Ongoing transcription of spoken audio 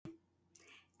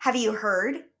Have you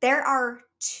heard? There are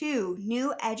two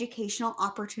new educational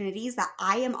opportunities that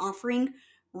I am offering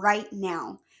right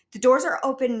now. The doors are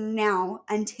open now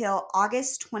until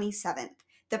August 27th.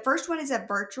 The first one is a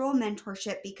virtual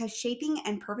mentorship because shaping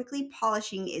and perfectly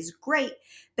polishing is great,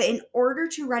 but in order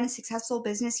to run a successful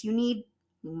business, you need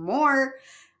more.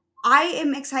 I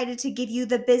am excited to give you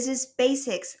the business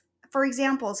basics. For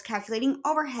examples, calculating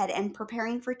overhead and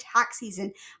preparing for tax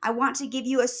season. I want to give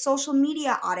you a social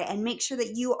media audit and make sure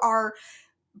that you are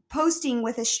posting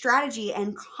with a strategy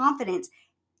and confidence.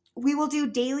 We will do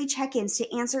daily check ins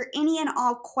to answer any and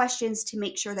all questions to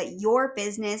make sure that your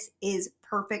business is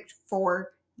perfect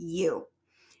for you.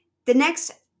 The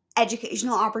next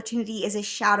educational opportunity is a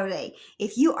shadow day.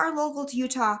 If you are local to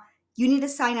Utah, you need to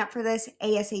sign up for this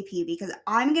ASAP because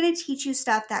I'm going to teach you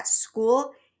stuff that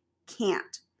school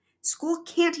can't. School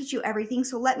can't teach you everything,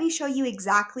 so let me show you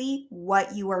exactly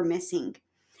what you are missing.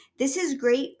 This is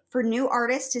great for new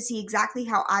artists to see exactly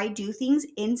how I do things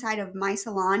inside of my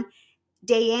salon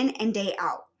day in and day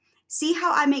out. See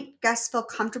how I make guests feel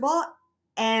comfortable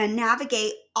and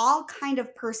navigate all kind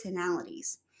of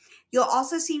personalities. You'll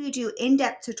also see me do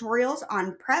in-depth tutorials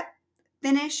on prep,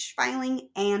 finish, filing,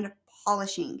 and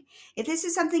polishing. If this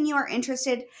is something you are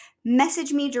interested,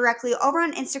 message me directly over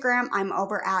on Instagram. I'm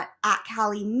over at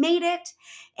Callie Made It,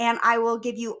 and I will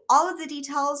give you all of the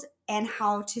details and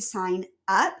how to sign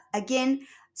up. Again,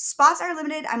 spots are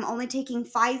limited. I'm only taking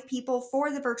 5 people for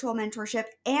the virtual mentorship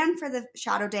and for the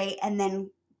shadow day, and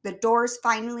then the doors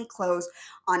finally close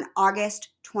on August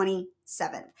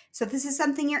 27th. So if this is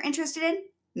something you're interested in,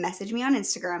 message me on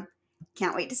Instagram.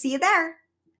 Can't wait to see you there.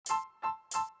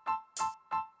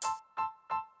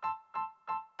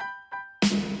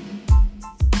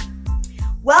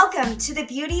 Welcome to the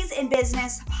Beauties in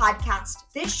Business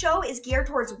podcast. This show is geared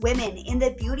towards women in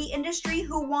the beauty industry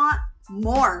who want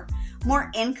more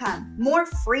income, more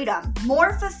freedom,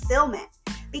 more fulfillment.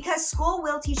 Because school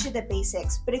will teach you the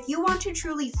basics, but if you want to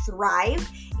truly thrive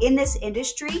in this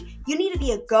industry, you need to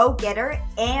be a go-getter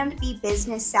and be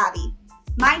business savvy.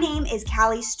 My name is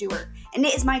Callie Stewart, and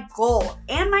it is my goal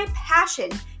and my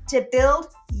passion to build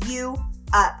you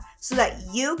up so that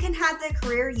you can have the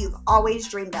career you've always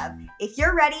dreamed of. If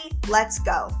you're ready, let's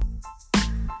go.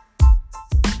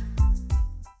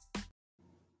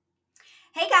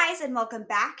 Hey guys, and welcome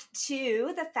back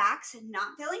to the Facts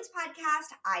Not Feelings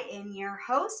podcast. I am your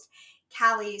host,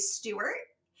 Callie Stewart.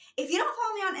 If you don't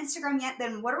follow me on Instagram yet,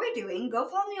 then what are we doing? Go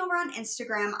follow me over on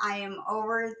Instagram. I am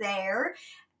over there.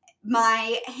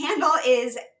 My handle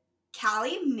is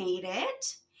Callie Made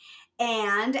It,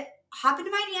 and hop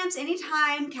into my DMs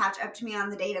anytime, catch up to me on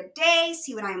the day to day,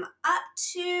 see what I'm up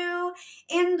to,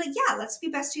 and yeah, let's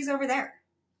be besties over there.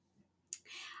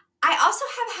 I also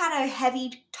have had a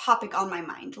heavy topic on my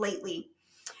mind lately.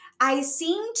 I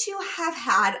seem to have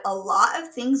had a lot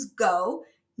of things go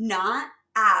not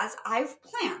as I've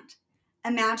planned.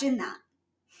 Imagine that.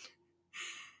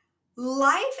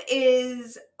 Life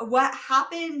isn't what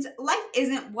happens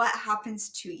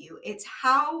to you. It's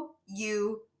how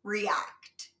you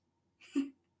react.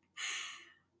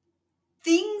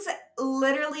 Things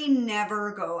literally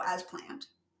never go as planned.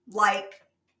 Like,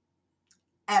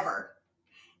 ever.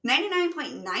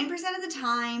 99.9% of the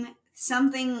time,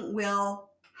 something will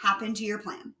happen to your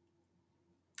plan.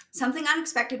 Something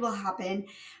unexpected will happen.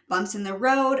 Bumps in the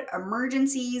road,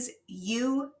 emergencies,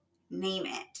 you name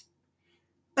it.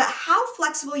 But how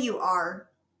flexible you are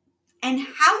and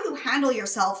how you handle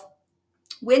yourself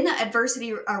when the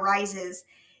adversity arises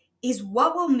is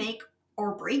what will make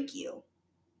or break you.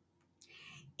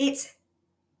 It's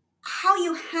how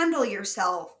you handle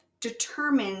yourself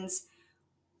determines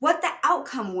what the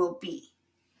outcome will be,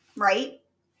 right?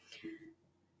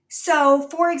 So,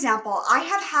 for example, I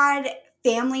have had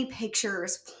family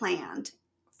pictures planned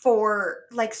for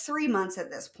like 3 months at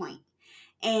this point.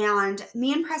 And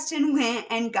me and Preston went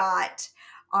and got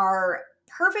our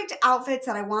perfect outfits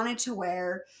that I wanted to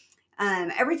wear.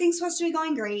 Everything's supposed to be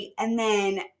going great. And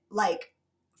then, like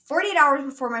 48 hours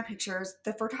before my pictures,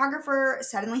 the photographer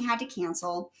suddenly had to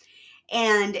cancel.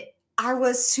 And I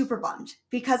was super bummed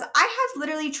because I have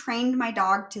literally trained my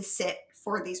dog to sit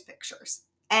for these pictures.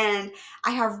 And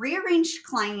I have rearranged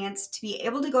clients to be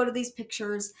able to go to these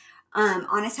pictures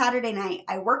on a Saturday night.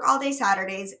 I work all day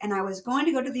Saturdays, and I was going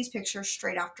to go to these pictures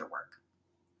straight after work.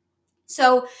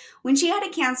 So when she had to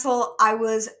cancel, I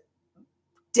was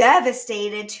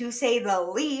devastated, to say the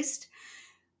least.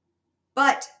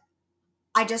 But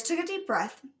I just took a deep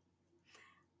breath.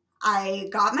 I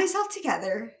got myself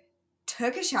together,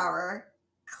 took a shower,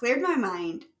 cleared my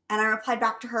mind, and I replied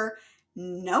back to her,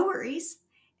 "No worries.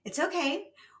 It's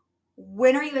okay.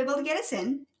 When are you able to get us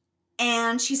in?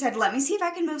 And she said, let me see if I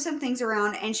can move some things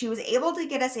around. And she was able to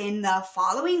get us in the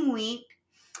following week.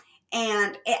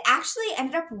 And it actually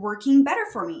ended up working better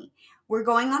for me. We're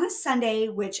going on a Sunday,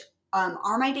 which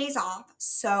are my days off.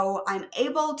 So I'm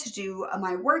able to do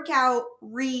my workout,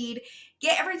 read,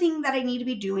 get everything that I need to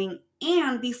be doing,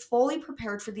 and be fully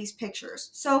prepared for these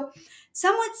pictures. So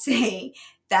some would say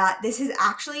that this is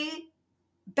actually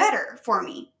better for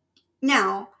me.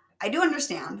 Now, I do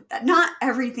understand that not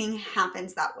everything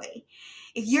happens that way.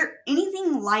 If you're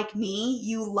anything like me,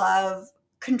 you love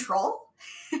control.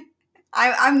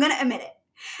 I'm going to admit it.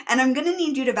 And I'm going to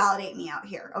need you to validate me out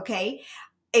here, okay?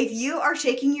 If you are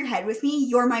shaking your head with me,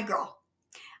 you're my girl.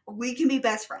 We can be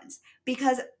best friends,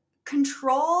 because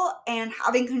control and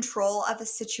having control of a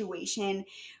situation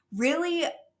really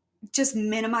just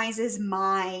minimizes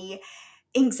my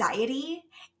anxiety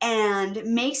and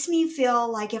makes me feel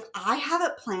like if I have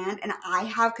it planned and I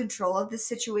have control of the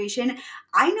situation,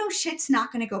 I know shit's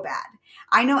not going to go bad.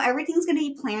 I know everything's going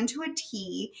to be planned to a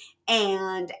T,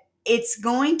 and it's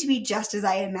going to be just as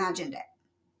I imagined it.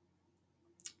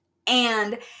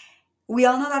 And we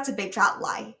all know that's a big fat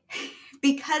lie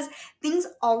because things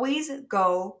always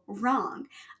go wrong.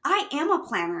 I am a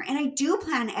planner and I do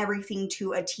plan everything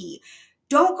to a T.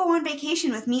 Don't go on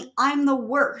vacation with me. I'm the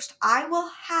worst. I will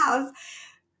have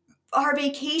our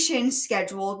vacation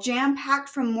schedule jam-packed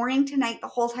from morning to night the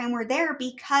whole time we're there,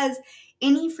 because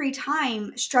any free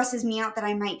time stresses me out that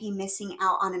I might be missing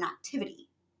out on an activity.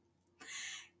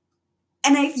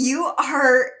 And if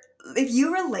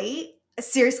you relate,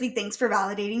 seriously, thanks for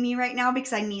validating me right now,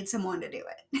 because I need someone to do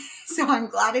it. So I'm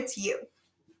glad it's you.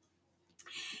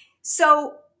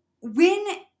 So when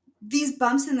these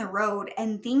bumps in the road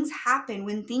and things happen,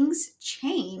 when things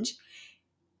change,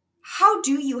 how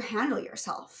do you handle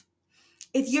yourself?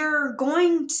 If you're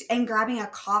going and grabbing a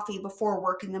coffee before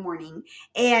work in the morning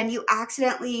and you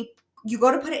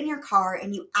go to put it in your car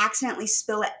and you accidentally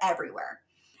spill it everywhere,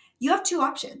 you have two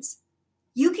options.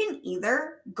 You can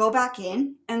either go back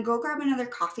in and go grab another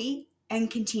coffee and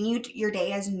continue your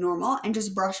day as normal and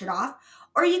just brush it off,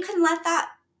 or you can let that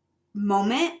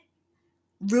moment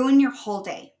ruin your whole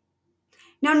day.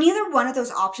 Now, neither one of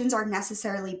those options are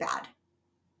necessarily bad,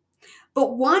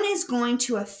 but one is going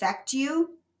to affect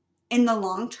you in the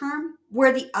long term,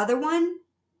 where the other one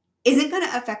isn't going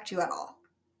to affect you at all.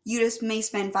 You just may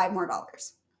spend $5 more.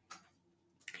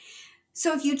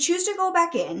 So if you choose to go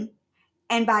back in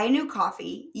and buy a new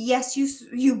coffee, yes, you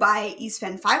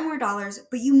spend $5 more,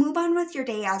 but you move on with your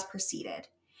day as proceeded.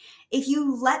 If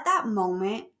you let that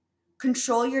moment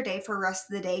control your day for the rest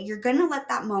of the day, you're going to let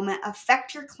that moment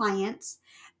affect your clients,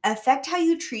 affect how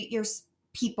you treat your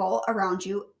people around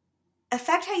you,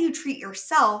 affect how you treat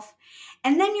yourself,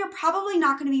 and then you're probably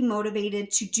not going to be motivated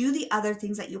to do the other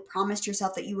things that you promised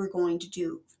yourself that you were going to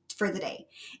do for the day.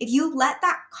 If you let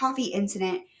that coffee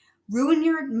incident ruin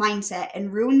your mindset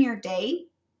and ruin your day,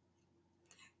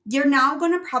 you're now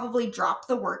going to probably drop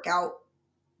the workout,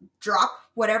 drop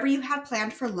whatever you had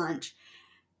planned for lunch,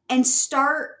 and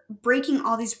start breaking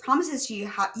all these promises you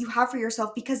have for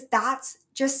yourself, because that's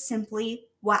just simply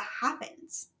what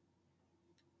happens.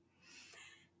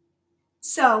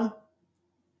 So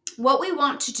what we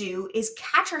want to do is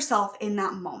catch ourselves in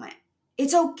that moment.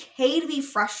 It's okay to be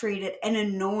frustrated and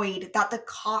annoyed that the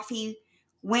coffee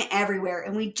went everywhere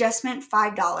and we just spent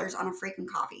 $5 on a freaking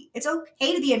coffee. It's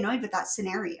okay to be annoyed with that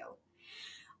scenario.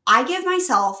 I give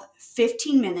myself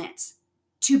 15 minutes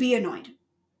to be annoyed.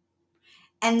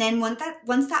 And then once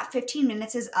that 15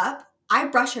 minutes is up, I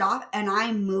brush it off and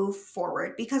I move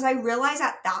forward, because I realize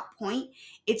at that point,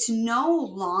 it's no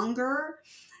longer,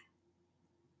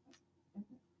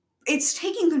 it's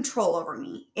taking control over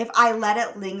me if I let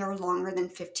it linger longer than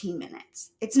 15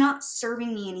 minutes. It's not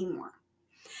serving me anymore.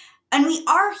 And we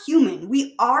are human.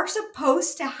 We are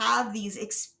supposed to have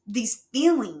these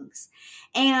feelings.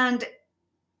 And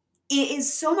it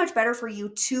is so much better for you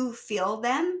to feel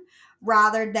them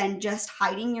rather than just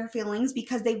hiding your feelings,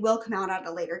 because they will come out at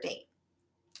a later date.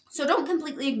 So don't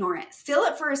completely ignore it. Feel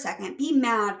it for a second. Be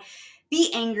mad,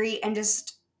 be angry, and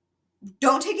just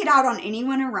don't take it out on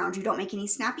anyone around you. Don't make any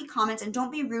snappy comments, and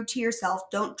don't be rude to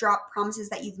yourself. Don't drop promises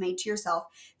that you've made to yourself.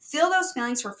 Feel those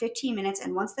feelings for 15 minutes,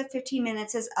 and once the 15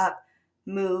 minutes is up,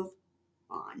 move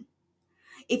on.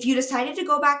 If you decided to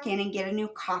go back in and get a new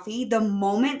coffee, the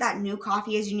moment that new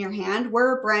coffee is in your hand,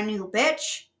 we're a brand new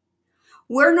bitch.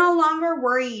 We're no longer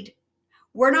worried.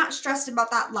 We're not stressed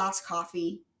about that last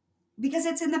coffee, because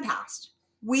it's in the past.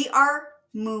 We are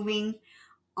moving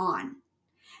on.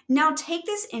 Now take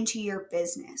this into your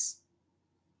business,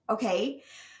 okay?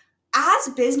 As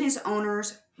business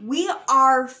owners, we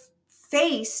are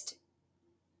faced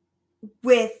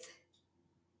with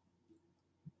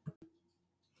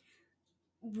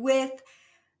with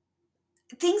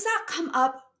things that come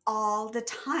up all the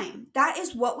time. That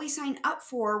is what we sign up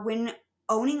for when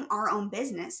owning our own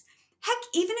business. Heck,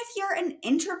 even if you're an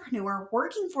entrepreneur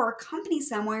working for a company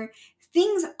somewhere,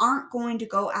 things aren't going to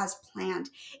go as planned.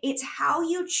 It's how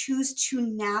you choose to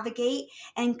navigate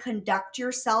and conduct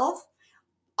yourself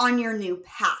on your new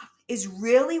path is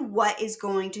really what is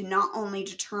going to not only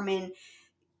determine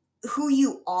who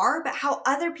you are, but how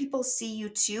other people see you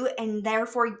too, and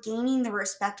therefore gaining the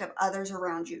respect of others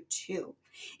around you too.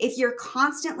 If you're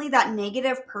constantly that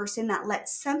negative person that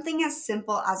lets something as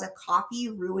simple as a coffee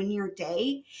ruin your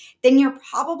day, then you're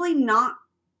probably not.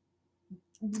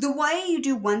 The way you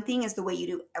do one thing is the way you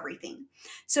do everything.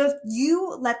 So if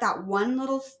you let that one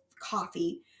little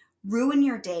coffee ruin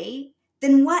your day,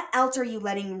 then what else are you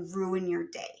letting ruin your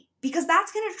day? Because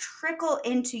that's going to trickle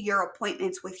into your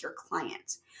appointments with your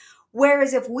clients.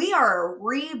 Whereas if we are a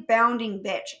rebounding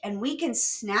bitch and we can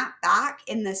snap back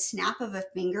in the snap of a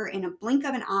finger, in a blink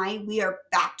of an eye, we are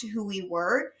back to who we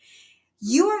were,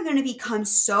 you are going to become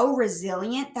so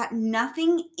resilient that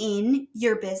nothing in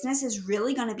your business is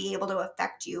really going to be able to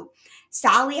affect you.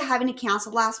 Sally having to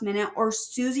cancel last minute or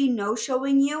Susie no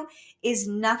showing you is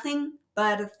nothing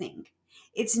but a thing.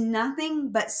 It's nothing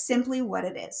but simply what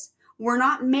it is. We're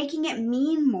not making it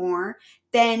mean more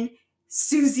than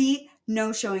Susie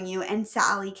no showing you and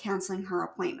Sally canceling her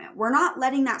appointment. We're not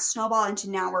letting that snowball into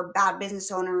now we're bad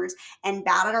business owners and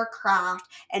bad at our craft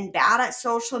and bad at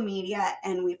social media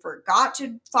and we forgot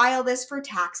to file this for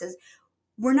taxes.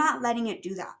 We're not letting it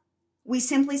do that. We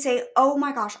simply say, oh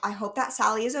my gosh, I hope that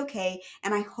Sally is okay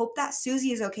and I hope that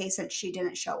Susie is okay since she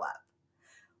didn't show up.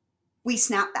 We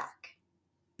snap back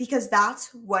because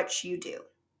that's what you do.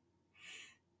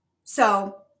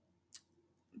 So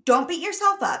don't beat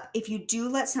yourself up if you do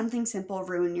let something simple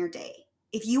ruin your day.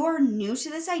 If you are new to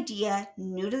this idea,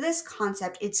 new to this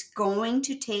concept, it's going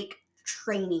to take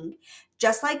training.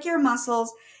 Just like your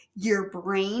muscles, your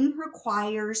brain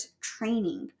requires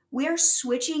training. We are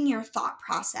switching your thought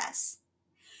process.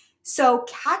 So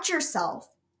catch yourself.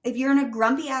 If you're in a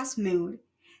grumpy ass mood,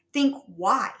 think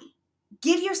why.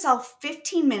 Give yourself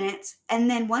 15 minutes, and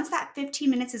then once that 15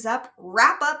 minutes is up,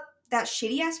 wrap up that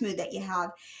shitty ass mood that you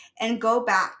have and go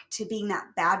back to being that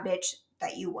bad bitch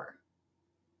that you were.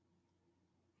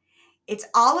 It's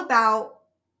all about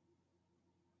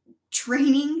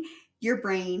training your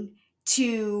brain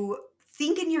to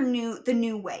think in the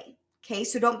new way. Okay,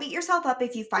 so don't beat yourself up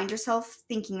if you find yourself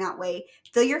thinking that way.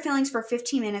 Feel your feelings for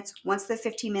 15 minutes. Once the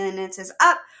 15 minutes is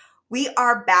up, we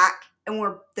are back and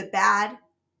we're the bad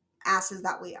asses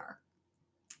that we are.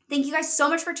 Thank you guys so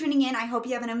much for tuning in. I hope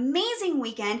you have an amazing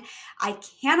weekend. I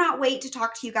cannot wait to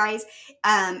talk to you guys.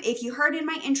 If you heard in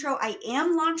my intro, I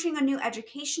am launching a new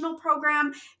educational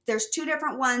program. There's two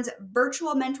different ones,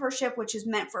 virtual mentorship, which is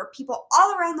meant for people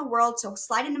all around the world. So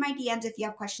slide into my DMs if you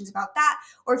have questions about that.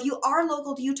 Or if you are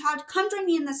local to Utah, come join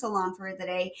me in the salon for the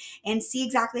day and see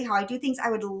exactly how I do things.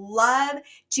 I would love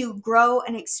to grow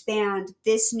and expand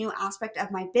this new aspect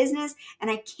of my business. And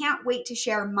I can't wait to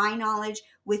share my knowledge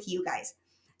with you guys.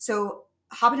 So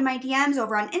hop into my DMs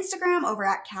over on Instagram, over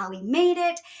at Callie Made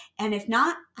It. And if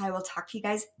not, I will talk to you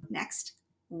guys next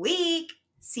week.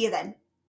 See you then.